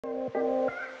Hi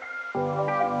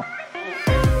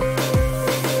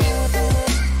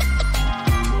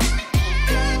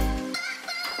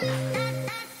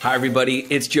everybody,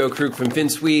 it's Joe Krug from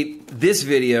Finsweet. This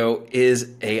video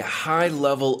is a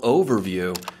high-level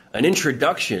overview, an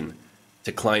introduction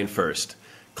to Client First.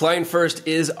 Client First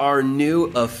is our new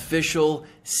official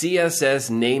CSS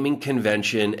naming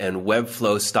convention and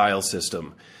Webflow style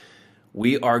system.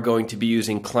 We are going to be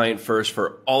using Client First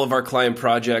for all of our client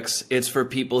projects. It's for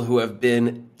people who have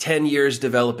been 10 years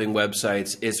developing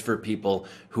websites. It's for people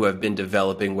who have been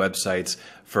developing websites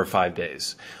for 5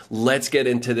 days. Let's get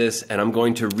into this, and I'm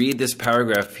going to read this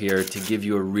paragraph here to give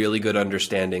you a really good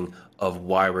understanding of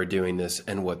why we're doing this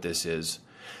and what this is.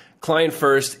 Client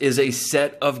First is a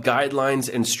set of guidelines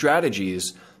and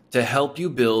strategies to help you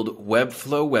build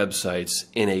Webflow websites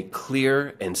in a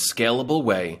clear and scalable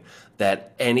way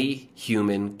that any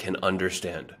human can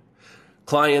understand.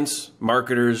 Clients,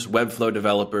 marketers, Webflow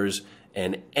developers,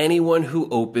 and anyone who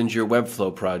opens your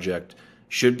Webflow project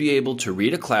should be able to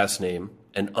read a class name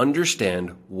and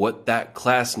understand what that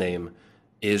class name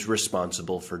is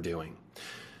responsible for doing.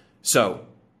 So,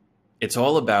 it's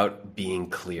all about being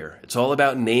clear. It's all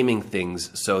about naming things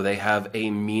so they have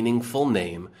a meaningful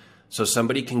name so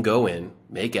somebody can go in,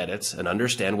 make edits, and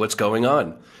understand what's going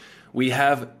on. We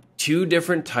have two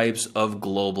different types of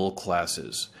global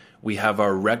classes. We have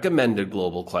our recommended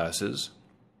global classes,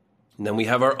 and then we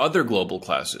have our other global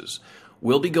classes.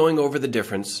 We'll be going over the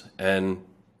difference, and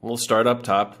we'll start up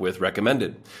top with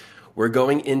recommended. We're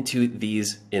going into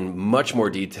these in much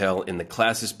more detail in the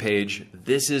classes page.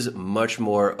 This is much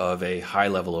more of a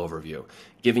high-level overview,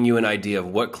 giving you an idea of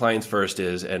what Client First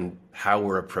is and how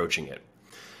we're approaching it.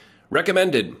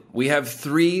 Recommended. We have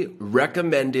 3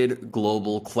 recommended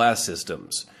global class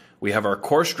systems. We have our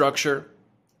core structure,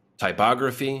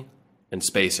 typography, and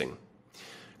spacing.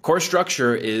 Core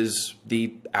structure is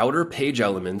the outer page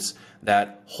elements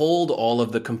that hold all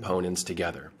of the components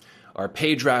together. Our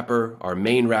page wrapper, our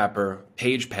main wrapper,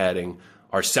 page padding,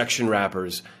 our section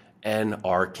wrappers, and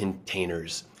our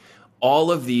containers.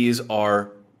 All of these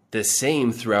are the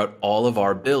same throughout all of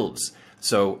our builds.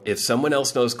 So if someone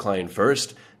else knows Client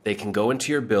First, they can go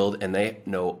into your build and they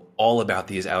know all about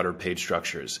these outer page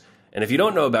structures. And if you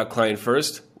don't know about Client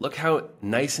First, look how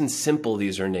nice and simple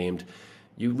these are named.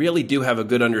 You really do have a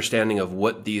good understanding of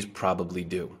what these probably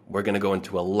do. We're going to go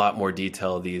into a lot more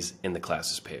detail of these in the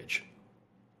classes page.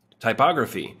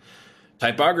 Typography.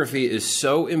 Typography is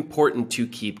so important to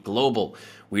keep global.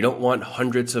 We don't want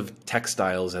hundreds of text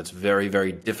styles. That's very,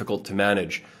 very difficult to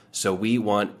manage. So we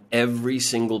want every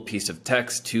single piece of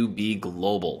text to be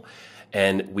global.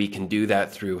 And we can do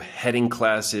that through heading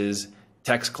classes,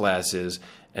 text classes,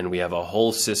 and we have a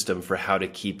whole system for how to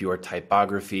keep your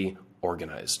typography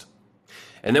organized.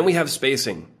 And then we have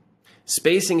spacing.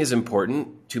 Spacing is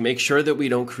important to make sure that we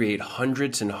don't create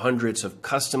hundreds and hundreds of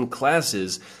custom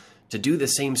classes to do the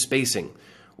same spacing.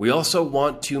 We also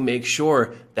want to make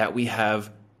sure that we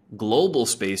have global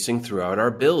spacing throughout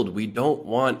our build. We don't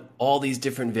want all these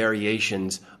different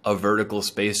variations of vertical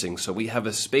spacing, so we have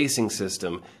a spacing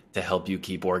system to help you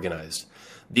keep organized.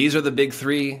 These are the big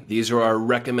 3. These are our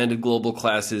recommended global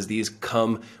classes. These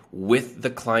come with the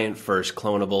Client First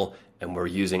clonable, and we're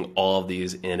using all of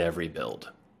these in every build.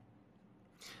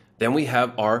 Then we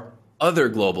have our other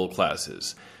global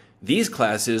classes. These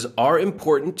classes are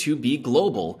important to be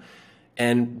global,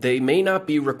 and they may not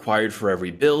be required for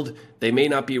every build. They may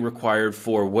not be required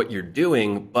for what you're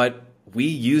doing, but we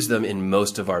use them in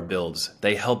most of our builds.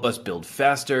 They help us build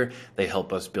faster, they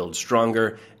help us build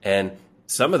stronger, and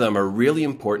some of them are really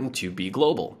important to be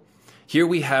global. Here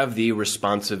we have the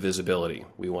responsive visibility.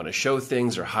 We want to show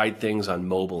things or hide things on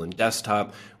mobile and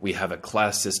desktop. We have a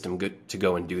class system to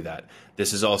go and do that.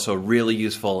 This is also really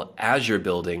useful as you're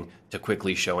building to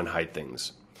quickly show and hide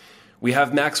things. We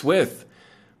have max width,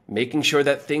 making sure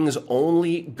that things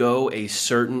only go a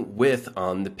certain width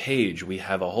on the page. We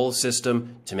have a whole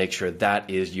system to make sure that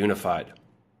is unified.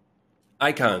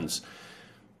 Icons.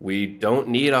 We don't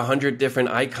need 100 different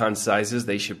icon sizes.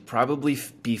 They should probably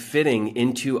be fitting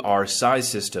into our size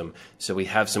system. So we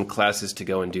have some classes to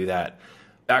go and do that.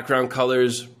 Background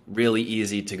colors, really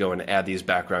easy to go and add these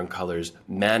background colors,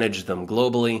 manage them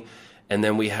globally. And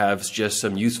then we have just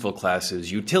some useful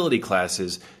classes, utility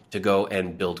classes, to go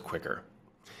and build quicker.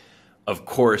 Of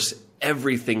course,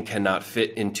 everything cannot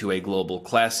fit into a global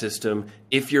class system.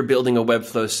 If you're building a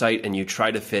Webflow site and you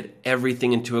try to fit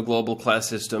everything into a global class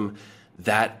system,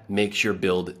 that makes your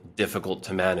build difficult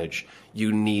to manage.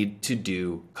 You need to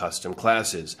do custom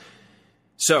classes.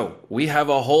 So we have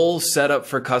a whole setup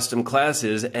for custom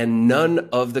classes, and none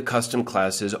of the custom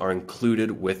classes are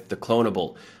included with the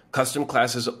clonable. Custom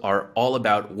classes are all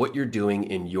about what you're doing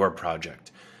in your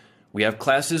project. We have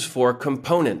classes for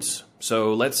components.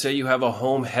 So let's say you have a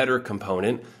home header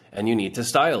component and you need to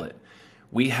style it.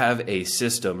 We have a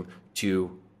system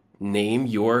to name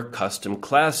your custom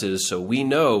classes so we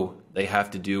know they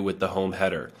have to do with the home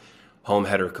header. Home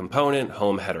header component,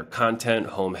 home header content,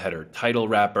 home header title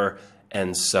wrapper,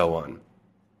 and so on.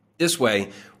 This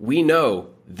way, we know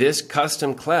this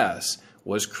custom class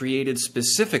was created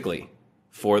specifically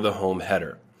for the home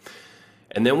header.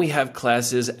 And then we have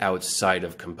classes outside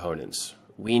of components.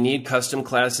 We need custom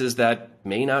classes that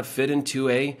may not fit into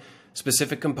a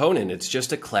specific component. It's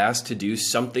just a class to do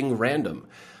something random,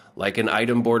 like an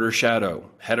item border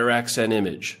shadow, header accent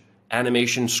image,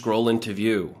 animation scroll into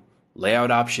view,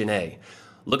 layout option A.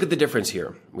 Look at the difference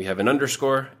here. We have an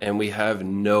underscore and we have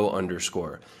no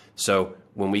underscore. So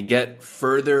when we get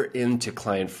further into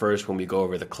Client First, when we go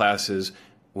over the classes,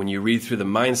 when you read through the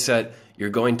mindset, you're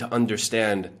going to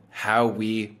understand how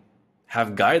we have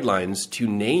guidelines to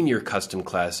name your custom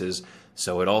classes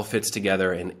so it all fits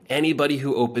together and anybody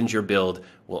who opens your build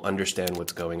will understand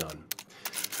what's going on.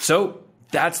 So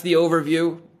that's the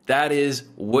overview. That is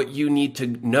what you need to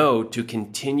know to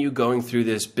continue going through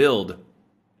this build.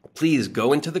 Please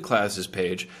go into the classes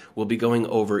page. We'll be going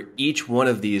over each one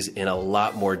of these in a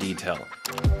lot more detail.